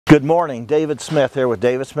Good morning, David Smith here with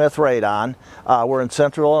David Smith Radon. We're in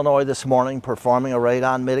Central Illinois this morning performing a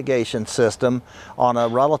radon mitigation system on a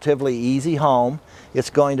relatively easy home. It's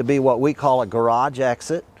going to be what we call a garage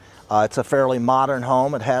exit. It's a fairly modern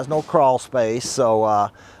home. It has no crawl space, so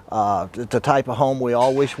it's a type of home we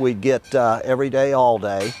all wish we'd get every day, all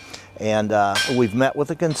day. And we've met with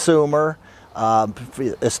the consumer,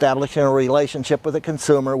 establishing a relationship with the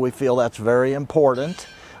consumer. We feel that's very important.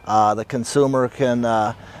 The consumer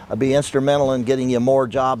can be instrumental in getting you more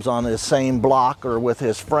jobs on his same block or with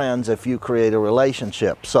his friends if you create a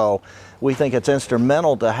relationship. So we think it's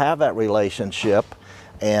instrumental to have that relationship.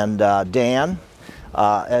 And Dan,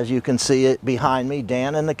 as you can see it behind me,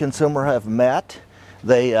 Dan and the consumer have met.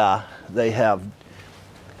 They have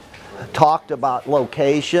talked about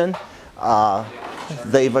location.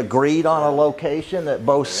 They've agreed on a location that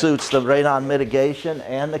both suits the radon mitigation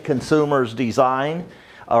and the consumer's design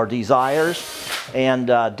or desires. And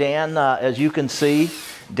Dan, as you can see,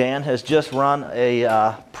 Dan has just run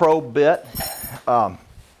a probe bit.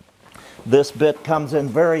 This bit comes in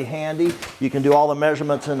very handy. You can do all the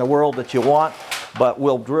measurements in the world that you want, but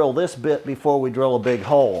we'll drill this bit before we drill a big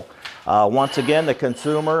hole. Once again, the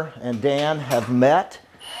consumer and Dan have met.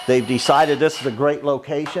 They've decided this is a great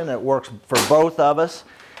location. It works for both of us.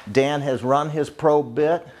 Dan has run his probe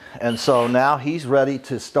bit, and so now he's ready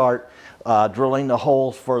to start drilling the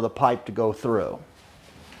holes for the pipe to go through.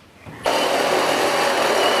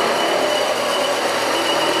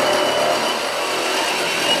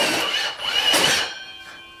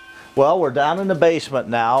 Well, we're down in the basement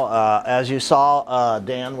now. As you saw,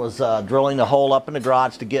 Dan was drilling the hole up in the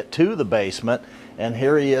garage to get to the basement, and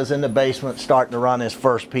here he is in the basement starting to run his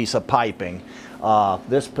first piece of piping.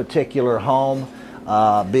 This particular home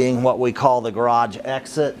being what we call the garage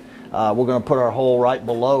exit. We're going to put our hole right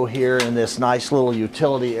below here in this nice little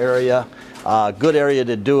utility area. Good area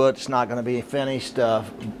to do it. It's not going to be finished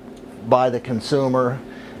by the consumer.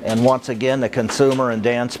 And once again, the consumer and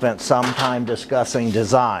Dan spent some time discussing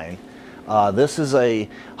design. This is a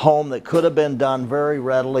home that could have been done very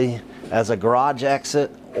readily as a garage exit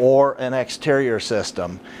or an exterior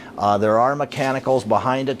system. There are mechanicals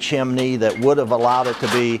behind a chimney that would have allowed it to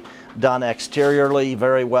be done exteriorly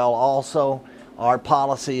very well also. Our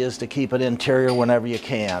policy is to keep it interior whenever you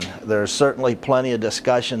can. There's certainly plenty of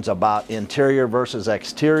discussions about interior versus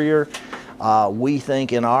exterior. We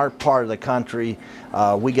think in our part of the country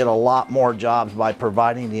we get a lot more jobs by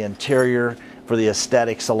providing the interior for the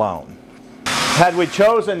aesthetics alone. Had we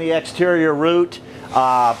chosen the exterior route,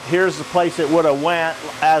 here's the place it would have went.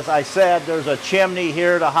 As I said, there's a chimney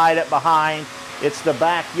here to hide it behind. It's the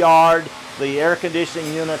backyard. The air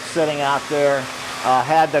conditioning unit's sitting out there.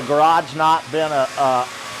 Had the garage not been a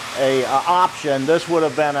option, this would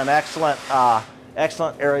have been an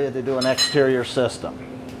excellent area to do an exterior system.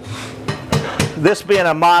 This being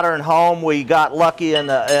a modern home, we got lucky in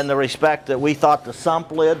the respect that we thought the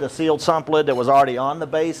sump lid, the sealed sump lid that was already on the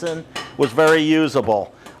basin, was very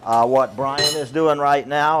usable. What Brian is doing right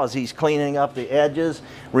now is he's cleaning up the edges,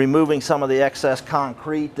 removing some of the excess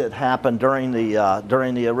concrete that happened during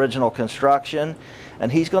the original construction,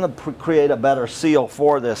 and he's going to create a better seal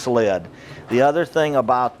for this lid. The other thing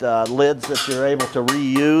about lids that you're able to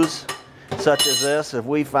reuse, such as this, if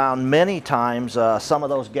we found many times some of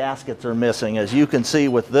those gaskets are missing. As you can see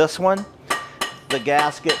with this one, the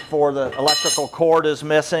gasket for the electrical cord is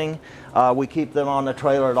missing. We keep them on the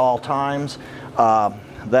trailer at all times.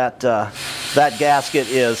 That gasket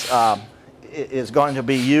is going to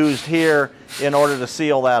be used here in order to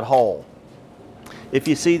seal that hole. If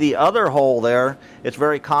you see the other hole there, it's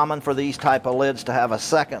very common for these type of lids to have a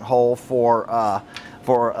second hole for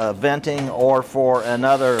venting or for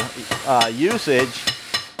another usage.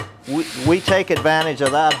 We take advantage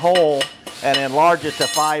of that hole and enlarge it to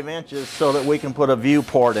 5 inches so that we can put a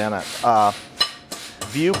viewport in it.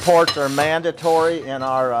 Viewports are mandatory in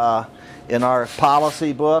our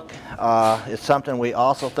policy book. It's something we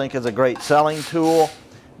also think is a great selling tool.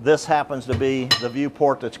 This happens to be the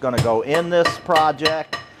viewport that's going to go in this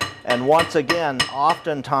project. And once again,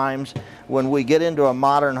 oftentimes when we get into a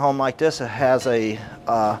modern home like this, it has a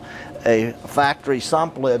factory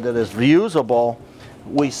sump lid that is reusable.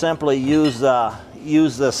 We simply use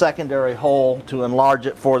the secondary hole to enlarge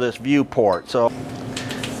it for this viewport. So,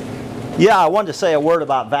 yeah, I wanted to say a word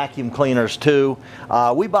about vacuum cleaners too.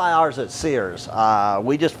 We buy ours at Sears.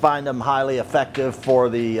 We just find them highly effective for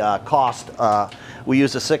the cost. We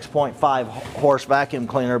use a 6.5 horse vacuum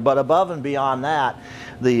cleaner, but above and beyond that,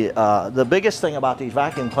 the biggest thing about these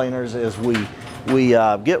vacuum cleaners is we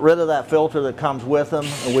get rid of that filter that comes with them,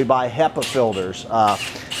 and we buy HEPA filters.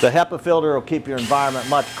 The HEPA filter will keep your environment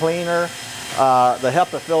much cleaner. The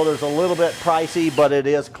HEPA filter is a little bit pricey, but it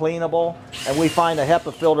is cleanable, and we find a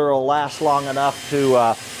HEPA filter will last long enough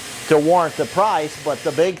to warrant the price. But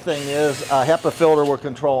the big thing is a HEPA filter will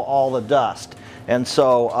control all the dust. And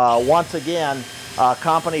so once again,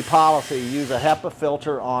 company policy, use a HEPA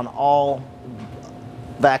filter on all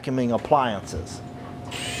vacuuming appliances.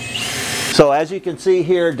 So as you can see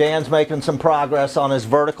here, Dan's making some progress on his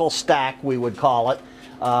vertical stack, we would call it,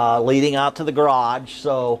 leading out to the garage.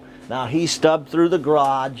 So now he's stubbed through the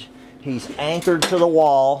garage. He's anchored to the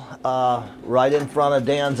wall. Right in front of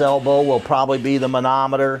Dan's elbow will probably be the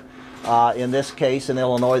manometer. In this case, in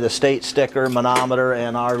Illinois, the state sticker, manometer,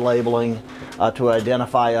 and our labeling to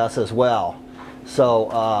identify us as well.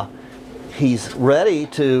 So he's ready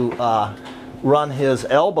to run his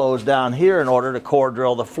elbows down here in order to core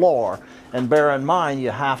drill the floor. And bear in mind, you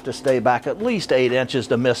have to stay back at least 8 inches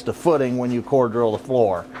to miss the footing when you core drill the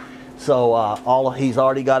floor. So he's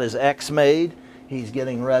already got his X made. He's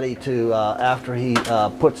getting ready to, after he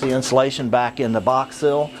puts the insulation back in the box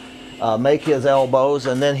sill, make his elbows,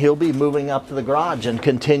 and then he'll be moving up to the garage and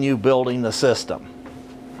continue building the system.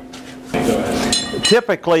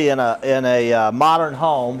 Typically in a modern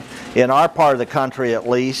home, in our part of the country at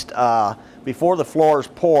least, before the floor is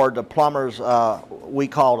poured, the plumbers, we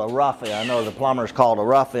call it a rough-in. I know the plumbers call it a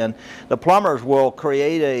rough-in. The plumbers will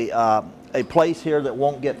create a place here that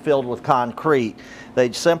won't get filled with concrete.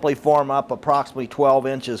 They simply form up approximately 12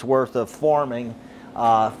 inches worth of forming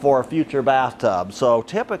for a future bathtub. So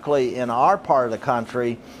typically in our part of the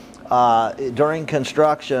country, during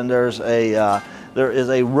construction, there is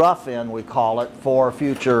a rough-in, we call it, for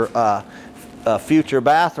future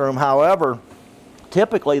bathroom. However,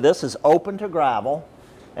 typically this is open to gravel,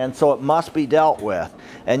 and so it must be dealt with.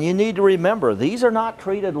 And you need to remember, these are not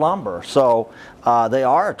treated lumber, so they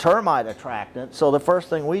are a termite attractant. So the first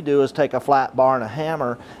thing we do is take a flat bar and a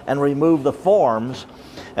hammer and remove the forms.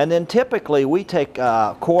 And then typically we take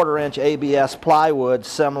 1/4 inch ABS plywood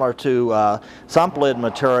similar to sump lid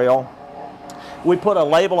material. We put a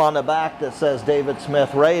label on the back that says David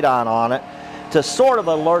Smith Radon on it to sort of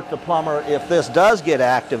alert the plumber if this does get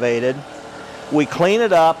activated. We clean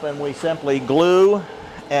it up and we simply glue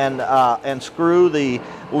and screw the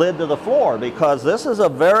lid to the floor, because this is a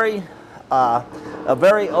very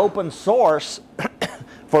open source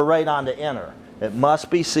for radon to enter. It must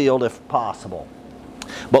be sealed if possible.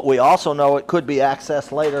 But we also know it could be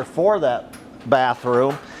accessed later for that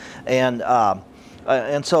bathroom, and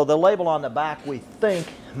so the label on the back, we think,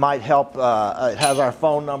 might help. It has our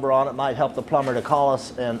phone number on it, might help the plumber to call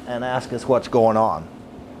us and ask us what's going on.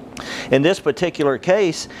 In this particular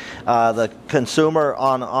case, the consumer,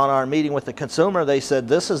 on our meeting with the consumer, they said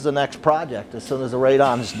this is the next project. As soon as the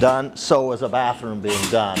radon is done, so is a bathroom being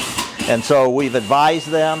done. And so we've advised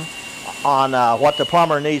them on what the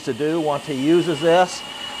plumber needs to do once he uses this.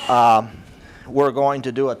 We're going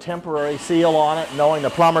to do a temporary seal on it, knowing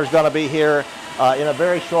the plumber's going to be here in a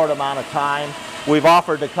very short amount of time. We've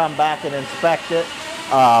offered to come back and inspect it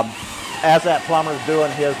as that plumber's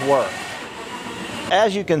doing his work.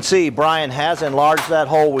 As you can see, Brian has enlarged that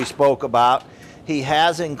hole we spoke about. He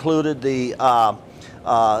has included the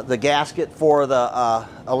gasket for the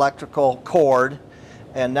electrical cord,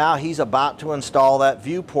 and now he's about to install that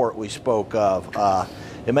viewport we spoke of.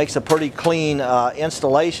 It makes a pretty clean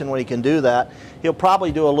installation when he can do that. He'll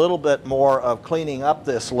probably do a little bit more of cleaning up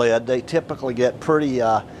this lid. They typically get pretty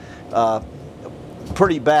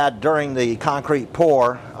bad during the concrete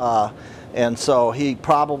pour. And so he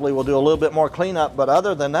probably will do a little bit more cleanup, but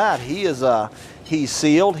other than that, he's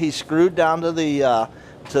sealed. He's screwed down to the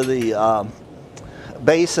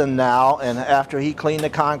basin now, and after he cleaned the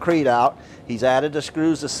concrete out, he's added the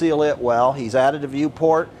screws to seal it well. He's added a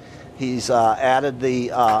viewport. He's added the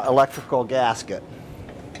electrical gasket.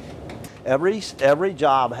 Every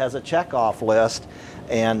job has a checkoff list,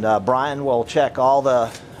 and Brian will check all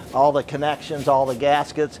the connections, all the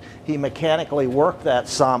gaskets. He mechanically worked that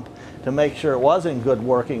sump to make sure it was in good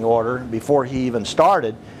working order before he even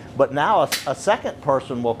started. But now a second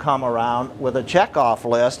person will come around with a checkoff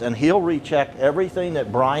list, and he'll recheck everything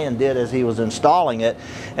that Brian did as he was installing it.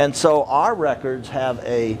 And so our records have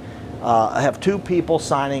two people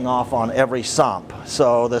signing off on every sump.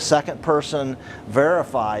 So the second person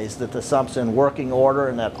verifies that the sump's in working order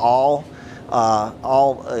and that all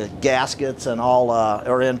gaskets and all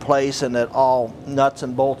are in place, and that all nuts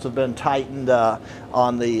and bolts have been tightened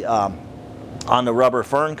on the rubber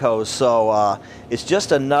fern coats. So it's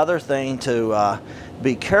just another thing to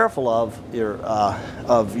be careful of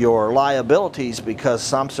your liabilities, because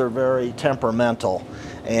sumps are very temperamental.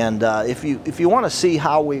 And if you want to see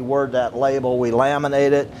how we word that label, we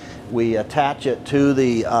laminate it, we attach it to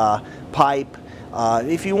the pipe.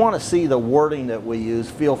 If you want to see the wording that we use,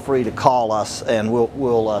 feel free to call us and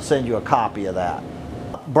we'll send you a copy of that.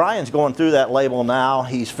 Brian's going through that label now.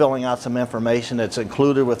 He's filling out some information that's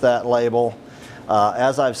included with that label.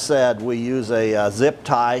 As I've said, we use a zip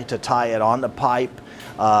tie to tie it on the pipe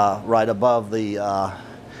right above the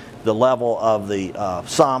level of the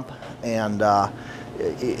sump. And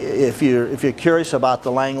if you're curious about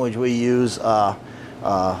the language we use,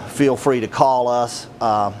 feel free to call us.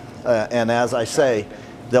 And as I say,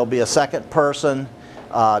 there'll be a second person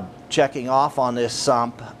checking off on this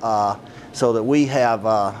sump so that we have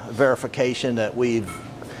verification that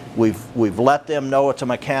we've let them know it's a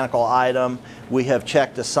mechanical item. We have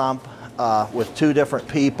checked the sump with 2 different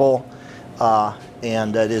people,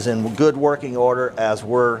 and it is in good working order as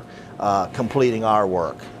we're completing our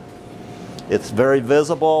work. It's very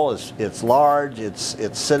visible. It's large.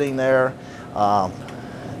 It's sitting there,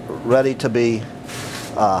 ready to be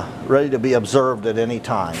observed at any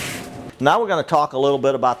time. Now we're going to talk a little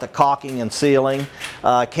bit about the caulking and sealing.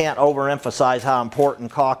 I can't overemphasize how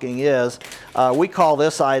important caulking is. We call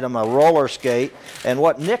this item a roller skate, and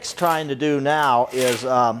what Nick's trying to do now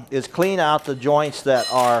is clean out the joints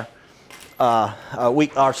that are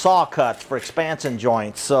saw cuts for expansion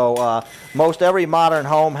joints. So most every modern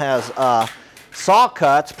home has saw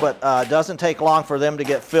cuts, but it doesn't take long for them to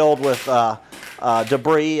get filled with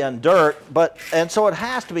debris and dirt, and so it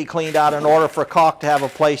has to be cleaned out in order for caulk to have a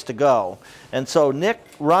place to go. And so Nick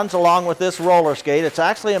runs along with this roller skate. It's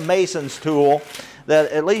actually a mason's tool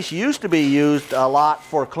that at least used to be used a lot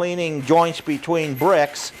for cleaning joints between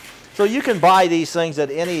bricks. So you can buy these things at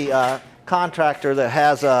any contractor that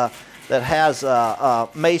has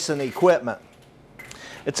mason equipment.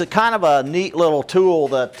 It's a kind of a neat little tool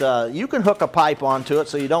that you can hook a pipe onto it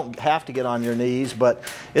so you don't have to get on your knees, but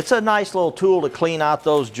it's a nice little tool to clean out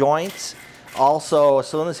those joints. Also, as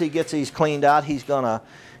soon as he gets these cleaned out, he's going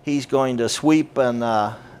to sweep and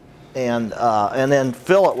then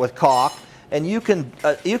fill it with caulk. And you can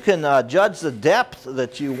judge the depth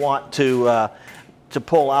that you want to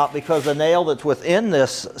pull out, because the nail that's within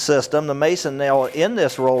this system, the mason nail in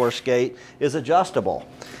this roller skate, is adjustable.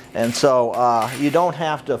 And so you don't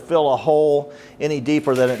have to fill a hole any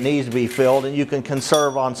deeper than it needs to be filled, and you can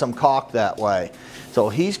conserve on some caulk that way. So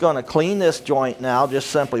he's going to clean this joint now just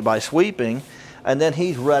simply by sweeping, and then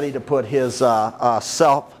he's ready to put his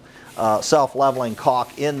self-leveling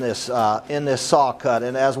caulk in this saw cut.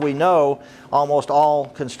 And as we know, almost all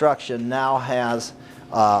construction now has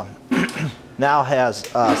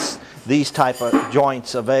these type of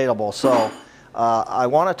joints available. So I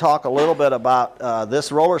want to talk a little bit about this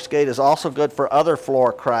roller skate is also good for other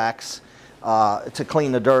floor cracks to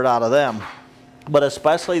clean the dirt out of them, but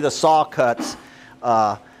especially the saw cuts,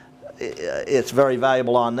 it's very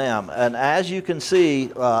valuable on them. And as you can see,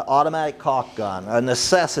 automatic caulk gun, a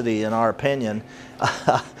necessity in our opinion.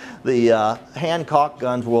 The hand caulk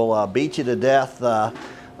guns will beat you to death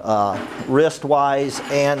wrist-wise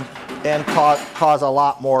and cause a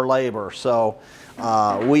lot more labor. So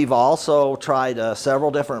we've also tried several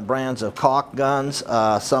different brands of caulk guns,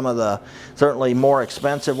 some of the certainly more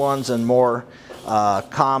expensive ones and more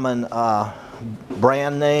common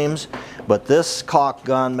brand names, but this caulk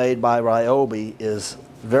gun made by Ryobi is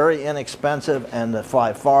very inexpensive and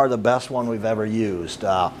by far the best one we've ever used.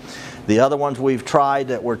 The other ones we've tried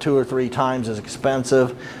that were 2 or 3 times as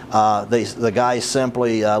expensive, the guys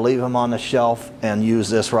simply leave them on the shelf and use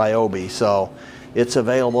this Ryobi. So it's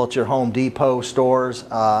available at your Home Depot stores,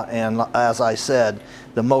 and as I said,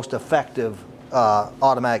 the most effective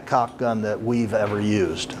automatic caulk gun that we've ever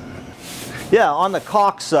used. Yeah, on the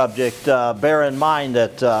caulk subject, bear in mind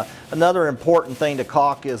that another important thing to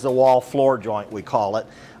caulk is the wall floor joint, we call it.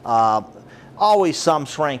 Always some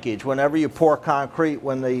shrinkage. Whenever you pour concrete,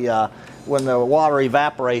 when the water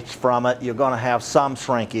evaporates from it, you're going to have some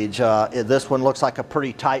shrinkage. This one looks like a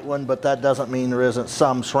pretty tight one, but that doesn't mean there isn't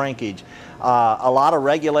some shrinkage. A lot of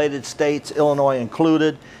regulated states, Illinois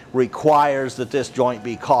included, requires that this joint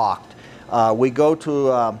be caulked. We go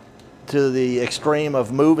to the extreme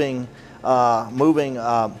of moving a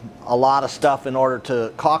lot of stuff in order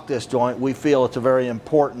to caulk this joint. We feel it's a very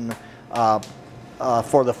important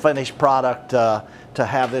for the finished product to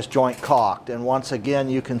have this joint caulked. And once again,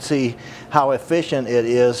 you can see how efficient it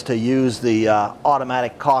is to use the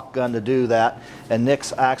automatic caulk gun to do that. And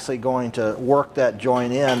Nick's actually going to work that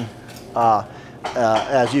joint in,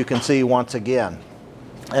 as you can see once again.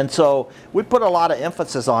 And so we put a lot of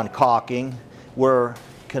emphasis on caulking. We're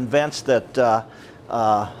convinced that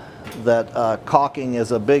caulking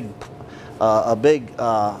is a big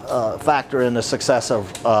factor in the success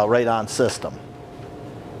of Radon system.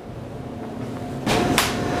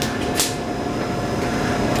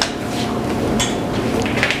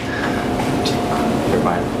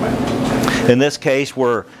 In this case,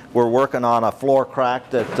 we're working on a floor crack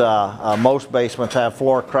that most basements have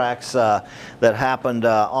floor cracks that happened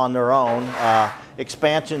on their own.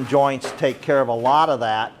 Expansion joints take care of a lot of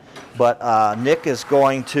that, but Nick is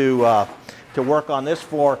going to work on this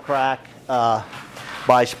floor crack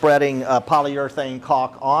by spreading polyurethane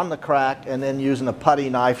caulk on the crack and then using a putty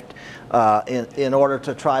knife in order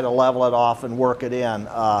to try to level it off and work it in.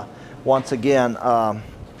 Once again,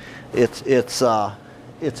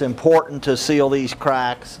 it's important to seal these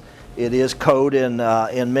cracks. It is code in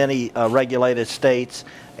many regulated states,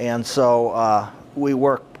 and so we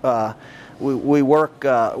work on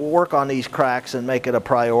these cracks and make it a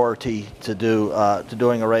priority to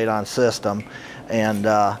doing a radon system. And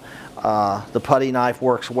the putty knife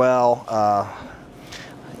works well. I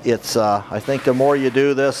think the more you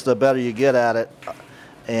do this, the better you get at it.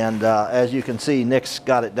 And as you can see, Nick's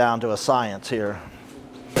got it down to a science here.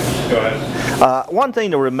 Go ahead. One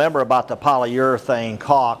thing to remember about the polyurethane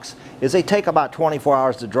caulks is they take about 24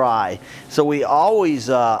 hours to dry. So we always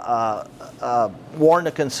warn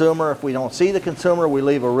the consumer. If we don't see the consumer, we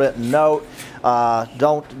leave a written note.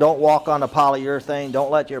 Don't walk on the polyurethane. Don't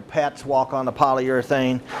let your pets walk on the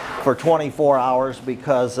polyurethane for 24 hours,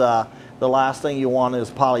 because the last thing you want is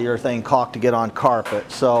polyurethane caulk to get on carpet.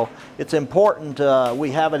 So it's important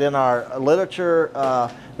we have it in our literature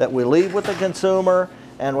that we leave with the consumer,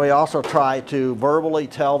 and we also try to verbally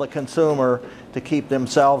tell the consumer to keep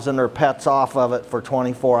themselves and their pets off of it for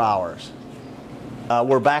 24 hours.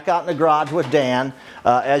 We're back out in the garage with Dan.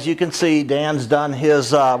 As you can see, Dan's done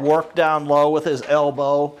his work down low with his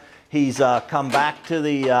elbow. He's come back to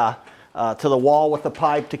the wall with the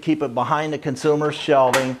pipe to keep it behind the consumer's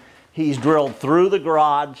shelving. He's drilled through the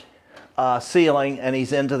garage ceiling, and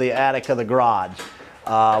he's into the attic of the garage.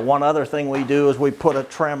 One other thing we do is we put a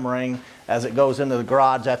trim ring as it goes into the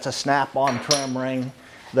garage. That's a snap-on trim ring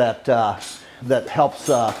that helps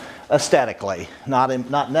aesthetically.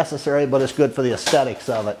 Not necessary, but it's good for the aesthetics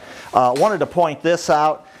of it. Wanted to point this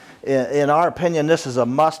out. In our opinion, this is a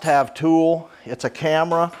must-have tool. It's a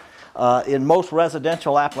camera. In most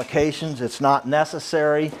residential applications, it's not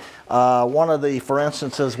necessary. One of the, for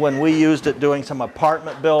instance, is when we used it doing some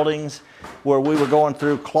apartment buildings where we were going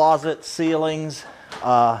through closet ceilings.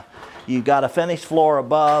 You've got a finished floor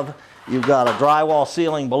above, you've got a drywall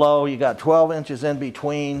ceiling below, you got 12 inches in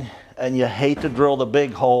between, and you hate to drill the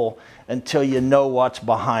big hole until you know what's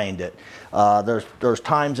behind it. There's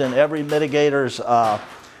times in every mitigator's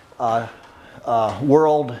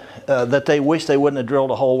world that they wish they wouldn't have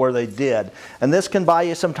drilled a hole where they did. And this can buy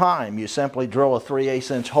you some time. You simply drill a 3/8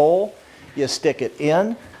 inch hole, you stick it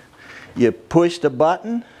in, you push the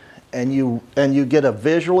button, and you get to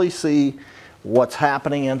visually see what's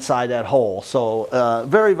happening inside that hole. So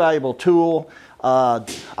very valuable tool.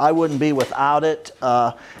 I wouldn't be without it.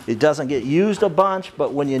 It doesn't get used a bunch,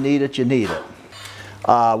 but when you need it, you need it.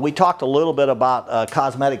 We talked a little bit about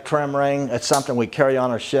cosmetic trim ring. It's something we carry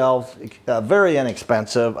on our shelves. Very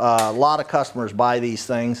inexpensive. A lot of customers buy these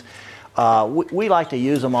things. We like to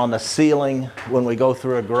use them on the ceiling when we go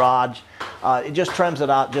through a garage. It just trims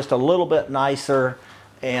it out just a little bit nicer.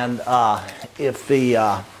 And if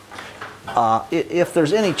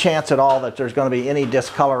there's any chance at all that there's going to be any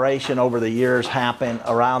discoloration over the years happen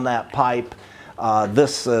around that pipe,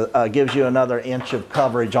 this gives you another inch of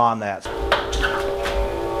coverage on that.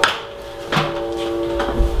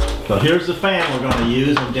 So here's the fan we're going to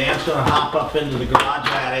use, and Dan's going to hop up into the garage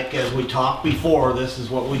attic. As we talked before, this is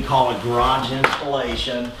what we call a garage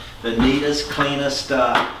installation. The neatest, cleanest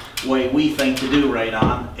way we think to do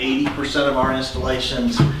radon. 80% of our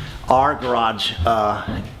installations are garage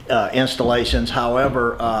installations.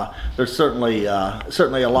 However, there's certainly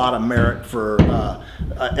a lot of merit for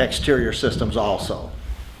exterior systems also.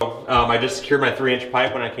 I just secured my 3-inch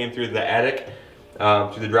pipe when I came through the attic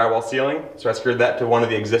through the drywall ceiling. So I secured that to one of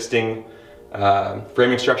the existing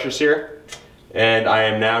framing structures here. And I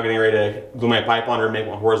am now getting ready to glue my pipe on or make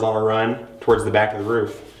one horizontal run towards the back of the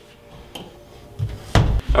roof.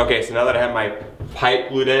 Okay, so now that I have my pipe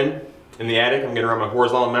glued in the attic, I'm going to run my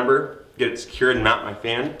horizontal member, get it secured and mount my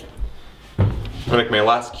fan. I'm going to make my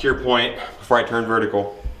last secure point before I turn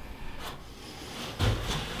vertical.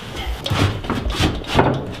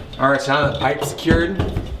 Alright, so now that the pipe's secured,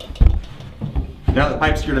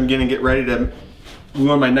 I'm going to get ready to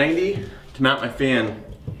glue on my 90 to mount my fan.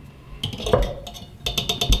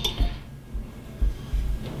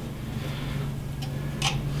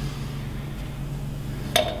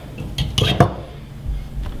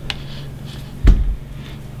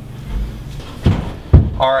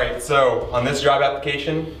 Alright, so on this job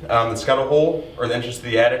application, the scuttle hole, or the entrance to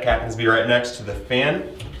the attic, happens to be right next to the fan.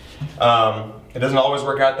 It doesn't always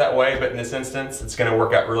work out that way, but in this instance, it's going to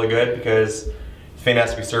work out really good because the fan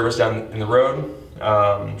has to be serviced down in the road.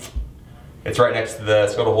 It's right next to the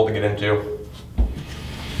scuttle hole to get into.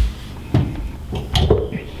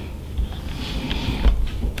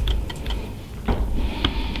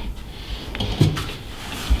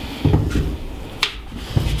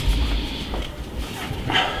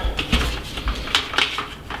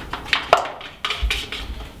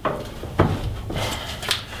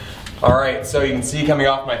 Alright, so you can see coming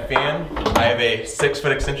off my fan, I have a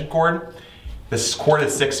 6-foot extension cord. This cord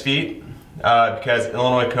is 6 feet because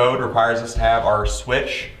Illinois code requires us to have our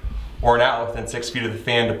switch or an outlet within 6 feet of the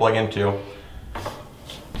fan to plug into.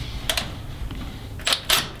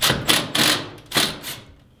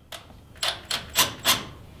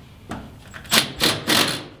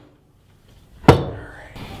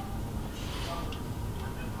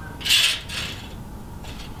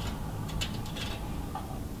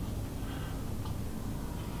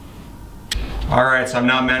 Alright, so I'm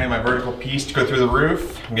now mounting my vertical piece to go through the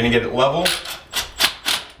roof. I'm going to get it level,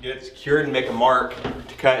 get it secured, and make a mark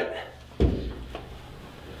to cut.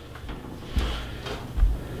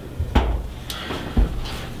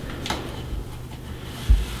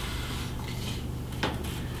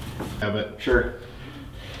 Have it. Sure.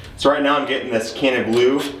 So right now I'm getting this can of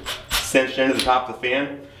glue cinched into the top of the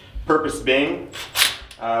fan. Purpose being,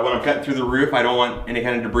 when I'm cutting through the roof, I don't want any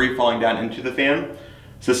kind of debris falling down into the fan.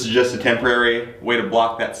 So this is just a temporary way to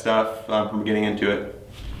block that stuff from getting into it.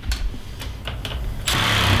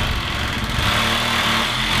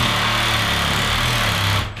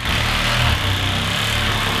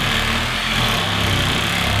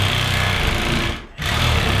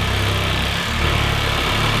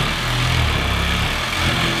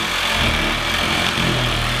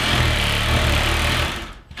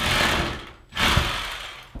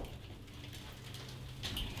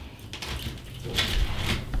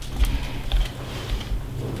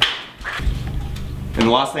 And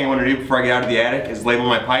the last thing I want to do before I get out of the attic is label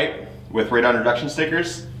my pipe with radon reduction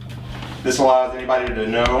stickers. This allows anybody to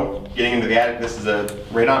know getting into the attic this is a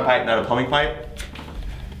radon pipe, not a plumbing pipe.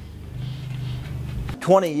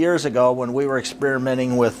 20 years ago when we were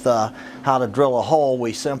experimenting with how to drill a hole,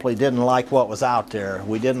 we simply didn't like what was out there.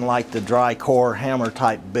 We didn't like the dry core hammer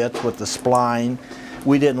type bits with the spline.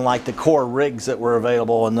 We didn't like the core rigs that were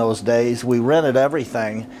available in those days. We rented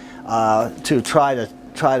everything to try to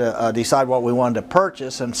decide what we wanted to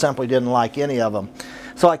purchase, and simply didn't like any of them.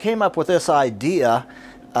 So I came up with this idea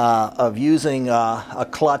of using a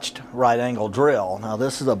clutched right angle drill. Now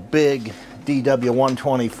this is a big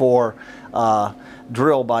DW124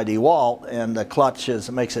 drill by DeWalt, and the clutch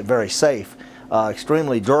makes it very safe.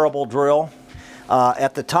 Extremely durable drill.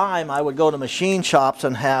 At the time I would go to machine shops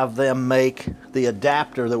and have them make the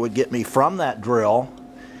adapter that would get me from that drill,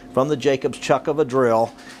 from the Jacobs chuck of a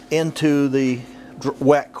drill, into the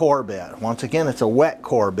wet core bit. Once again, it's a wet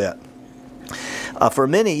core bit. For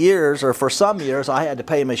many years, or for some years, I had to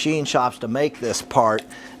pay machine shops to make this part,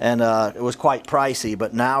 and it was quite pricey,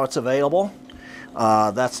 but now it's available.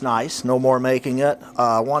 That's nice. No more making it.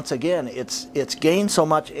 Once again, it's gained so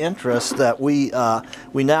much interest that we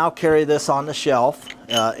now carry this on the shelf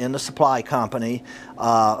in the supply company,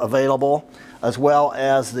 available, as well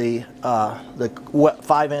as the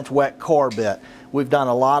 5-inch wet core bit. We've done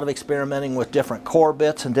a lot of experimenting with different core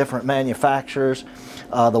bits and different manufacturers.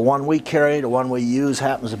 The one we carry, the one we use,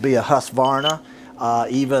 happens to be a Husqvarna.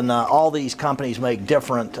 All these companies make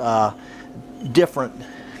different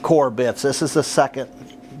core bits. This is the second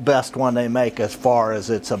best one they make as far as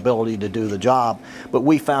its ability to do the job, but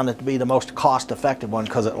we found it to be the most cost-effective one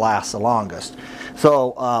because it lasts the longest.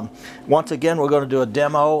 So once again, we're going to do a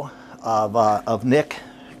demo of Nick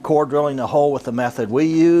core drilling the hole with the method we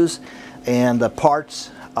use, and the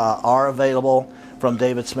parts are available from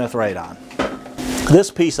David Smith Radon.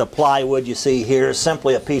 This piece of plywood you see here is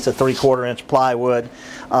simply a piece of 3/4 inch plywood.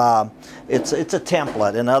 It's a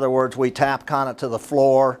template. In other words, we tapcon it to the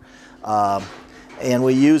floor, and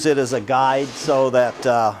we use it as a guide so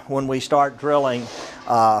that when we start drilling,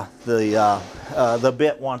 the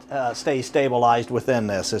bit stays stabilized within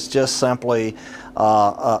this. It's just simply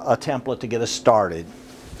a template to get us started.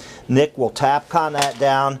 Nick will tapcon that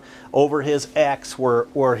down over his X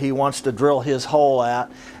where he wants to drill his hole at,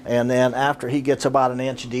 and then after he gets about 1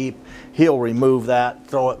 inch deep, he'll remove that,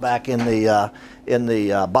 throw it back in the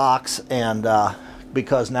box, and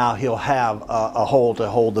because now he'll have a hole to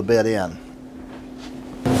hold the bit in.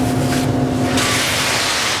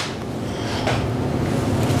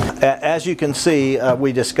 As you can see,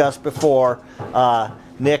 we discussed before,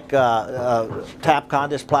 Nick Tapcon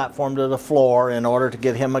this platform to the floor in order to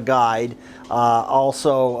get him a guide.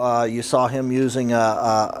 Also, you saw him using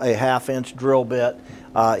a 1/2-inch drill bit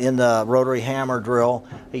in the rotary hammer drill.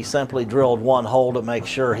 He simply drilled one hole to make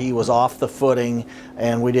sure he was off the footing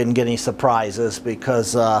and we didn't get any surprises,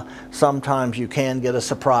 because sometimes you can get a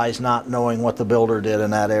surprise not knowing what the builder did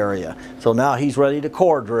in that area. So now he's ready to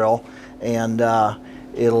core drill, and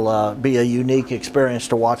it'll be a unique experience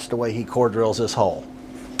to watch the way he core drills this hole.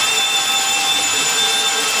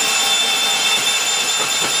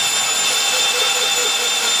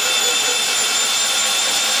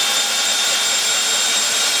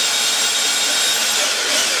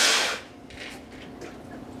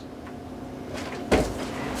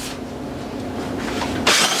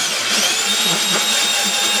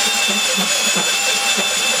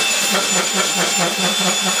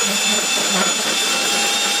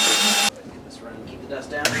 Keep the dust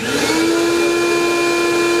down.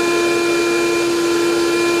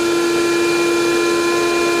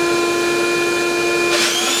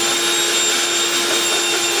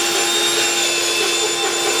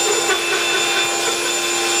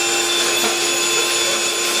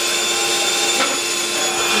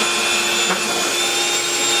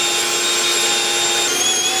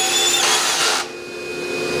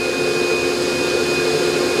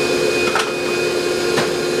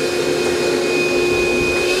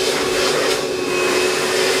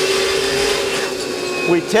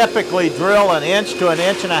 We typically drill 1 inch to 1.5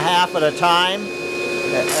 inches at a time.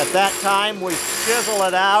 At that time, we chisel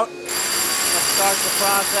it out and start the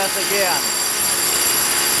process again.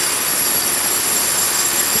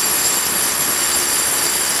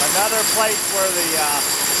 Another place where the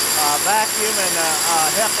vacuum and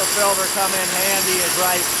HEPA filter come in handy is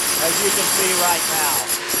right, as you can see right now.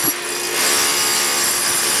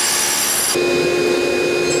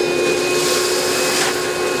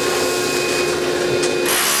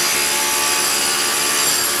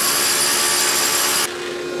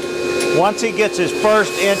 Once he gets his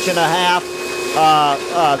first 1.5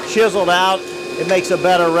 inches chiseled out, it makes a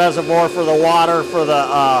better reservoir for the water, for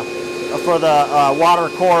the water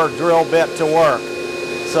core drill bit to work.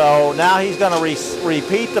 So now he's going to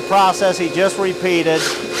repeat the process he just repeated.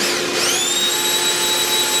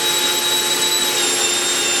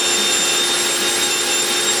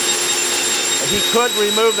 He could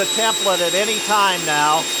remove the template at any time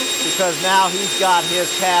now, because now he's got his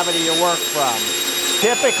cavity to work from.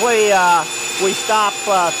 Typically, we stop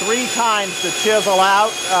 3 times to chisel out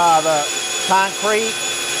the concrete.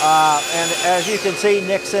 And as you can see,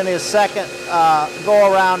 Nick's in his second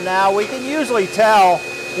go around now. We can usually tell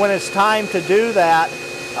when it's time to do that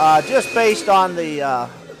just based on the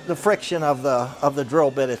friction of the drill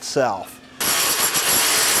bit itself.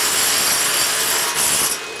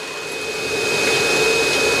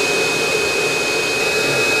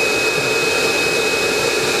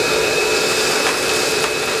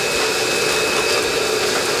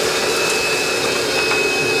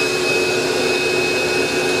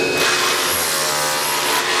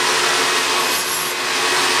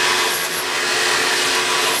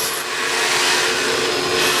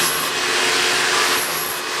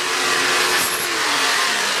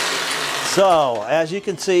 So, as you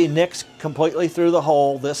can see, Nick's completely through the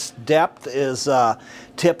hole. This depth is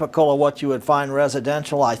typical of what you would find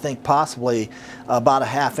residential. I think possibly about a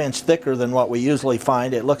 1/2 inch thicker than what we usually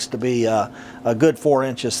find. It looks to be a good 4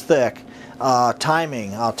 inches thick.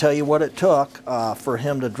 Timing, I'll tell you what it took for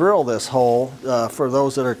him to drill this hole. For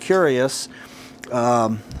those that are curious,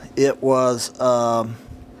 it was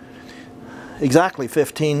exactly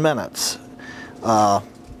 15 minutes.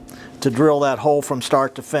 To drill that hole from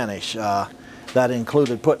start to finish. That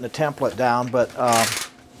included putting the template down, but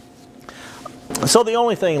so the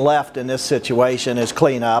only thing left in this situation is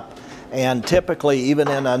clean up, and typically even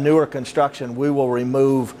in a newer construction we will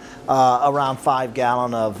remove around 5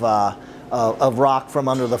 gallons of rock from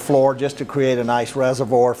under the floor just to create a nice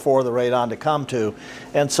reservoir for the radon to come to.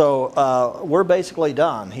 And so we're basically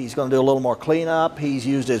done. He's going to do a little more cleanup. He's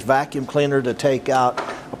used his vacuum cleaner to take out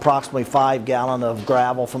approximately 5 gallons of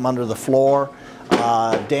gravel from under the floor.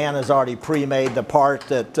 Dan has already pre-made the part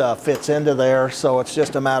that fits into there, so it's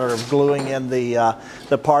just a matter of gluing in the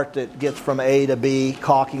part that gets from A to B,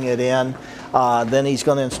 caulking it in. Then he's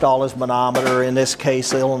going to install his manometer, in this case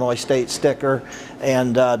the Illinois State sticker,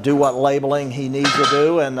 and do what labeling he needs to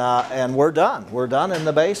do, and we're done. We're done in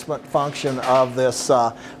the basement function of this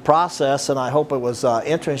process, and I hope it was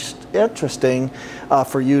interesting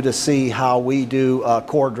for you to see how we do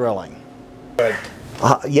core drilling. Good.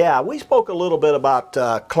 Yeah, we spoke a little bit about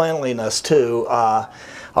cleanliness too.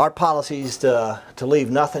 Our policy is to leave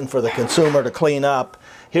nothing for the consumer to clean up.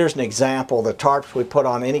 Here's an example of the tarps we put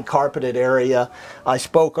on any carpeted area. I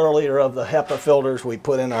spoke earlier of the HEPA filters we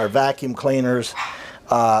put in our vacuum cleaners.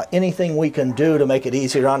 Anything we can do to make it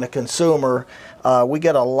easier on the consumer. We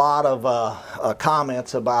get a lot of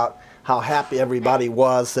comments about how happy everybody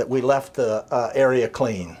was that we left the area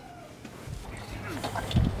clean.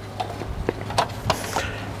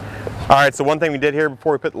 All right, so one thing we did here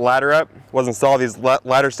before we put the ladder up was install these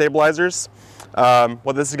ladder stabilizers.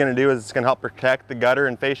 What this is going to do is it's going to help protect the gutter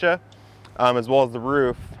and fascia as well as the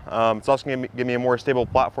roof. It's also going to give me a more stable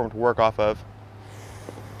platform to work off of.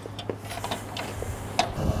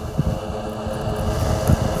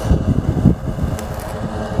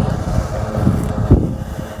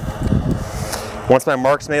 Once my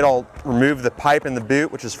mark's made, I'll remove the pipe and the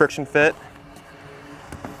boot, which is friction fit.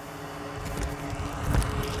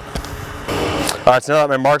 So now that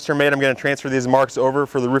my marks are made, I'm going to transfer these marks over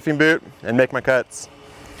for the roofing boot and make my cuts.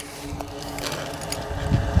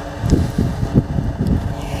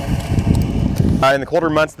 In the colder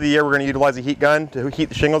months of the year, we're going to utilize a heat gun to heat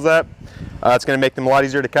the shingles up. It's going to make them a lot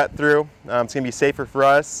easier to cut through. It's going to be safer for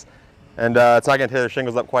us, and it's not going to tear the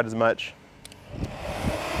shingles up quite as much.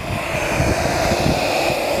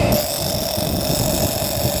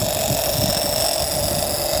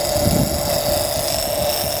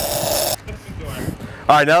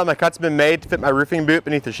 All right, now that my cut's been made to fit my roofing boot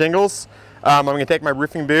beneath the shingles, I'm going to take my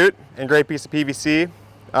roofing boot and gray piece of PVC,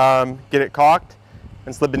 get it caulked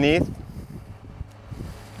and slid beneath.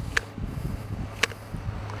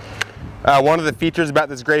 One of the features about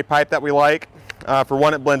this gray pipe that we like, for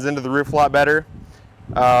one, it blends into the roof a lot better,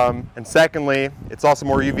 and secondly, it's also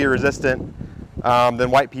more UV resistant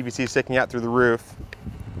than white PVC sticking out through the roof.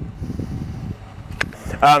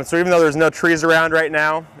 So even though there's no trees around right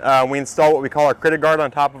now, we install what we call our critter guard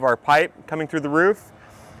on top of our pipe coming through the roof.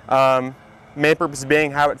 Main purpose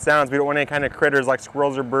being how it sounds. We don't want any kind of critters like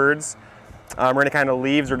squirrels or birds, or any kind of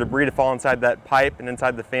leaves or debris to fall inside that pipe and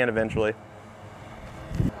inside the fan eventually.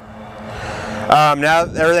 Now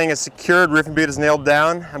that everything is secured, roofing boot is nailed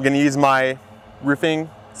down, I'm going to use my roofing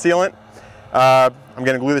sealant. I'm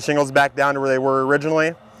going to glue the shingles back down to where they were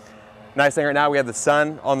originally. Nice thing right now, we have the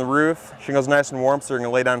sun on the roof. Shingles nice and warm, so they're going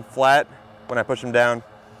to lay down flat when I push them down.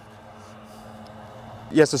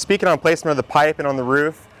 Yeah, so speaking on placement of the pipe and on the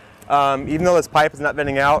roof, even though this pipe is not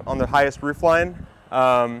venting out on the highest roof line,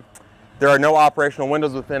 there are no operational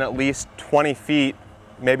windows within at least 20 feet,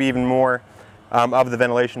 maybe even more, of the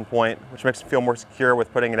ventilation point, which makes me feel more secure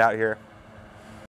with putting it out here.